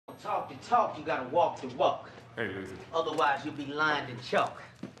talk the talk, you gotta walk the walk. Hey, Luther. Otherwise, you'll be lined in chalk.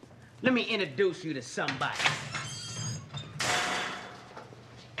 Let me introduce you to somebody.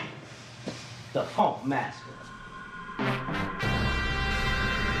 The Funk Master.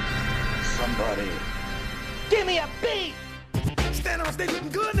 Somebody. Give me a beat! Stand on stage looking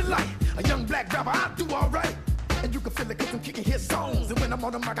good in light. A young black rapper, I do all right. And you can feel it cause I'm kicking his songs. And when I'm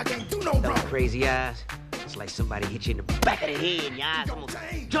on the mic, I can't do no wrong. Those crazy eyes. It's like somebody hit you in the back of the head and your eyes almost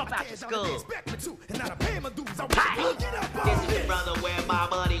jump out your skull. Hi. This is the brother where my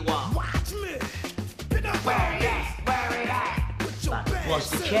money was. Watch me. Where it at? Where it at? About to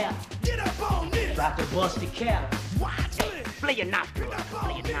bust the cap. Get up on this. About to bust the cap. Watch me. Play your nostrils.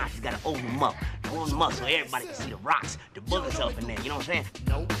 Play your nostrils. You gotta open them up. Open them up so everybody can see the rocks, the bullets up in there. You know what I'm saying?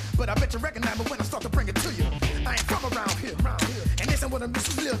 No, but I bet you recognize me when I start to bring it to you. I ain't from around here. And this ain't what I'm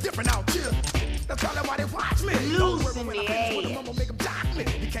used to, live different out here. That's probably why they watch me. Loosen the ass.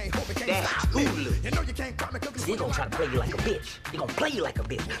 You can't hope it can't stop me. You know you can't call me cause They gonna try to play you like a bitch. They gonna play you like a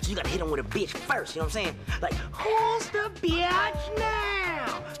bitch. So you gotta hit them with a bitch first, you know what I'm saying? Like, who's the bitch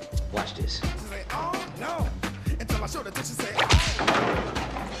now? Watch this. She say, oh, no. Until I show the she say, oh.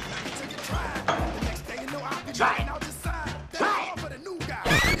 Until you try. The next thing you know, I'll be Try it. out your side. Try it. For the new guy.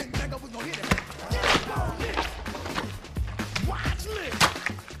 Didn't think I was gonna hit it. Get up on this. Watch me.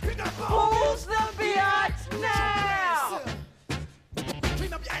 Pick up on Who's the bitch now?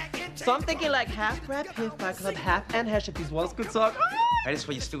 Clean up your act and So I'm thinking like half rap, half fight club, half and hash if these walls could talk. Right, this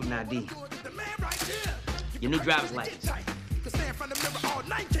for your student ID. Your new driver's license.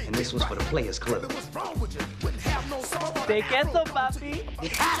 And this was for the Players Club. Te queso, papi.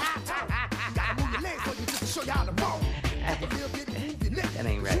 That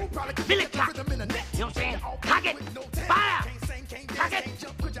ain't right. Billy Clock. You know what I'm saying? Cock it. Fire. Cock it.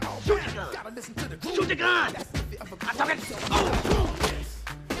 Shoot the gun. Shoot the gun. I'm talking. Oh.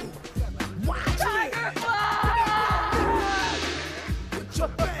 Tiger With your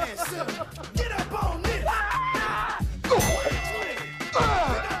band, son. Get up on this.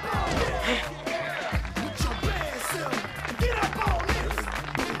 With your band, son. Get up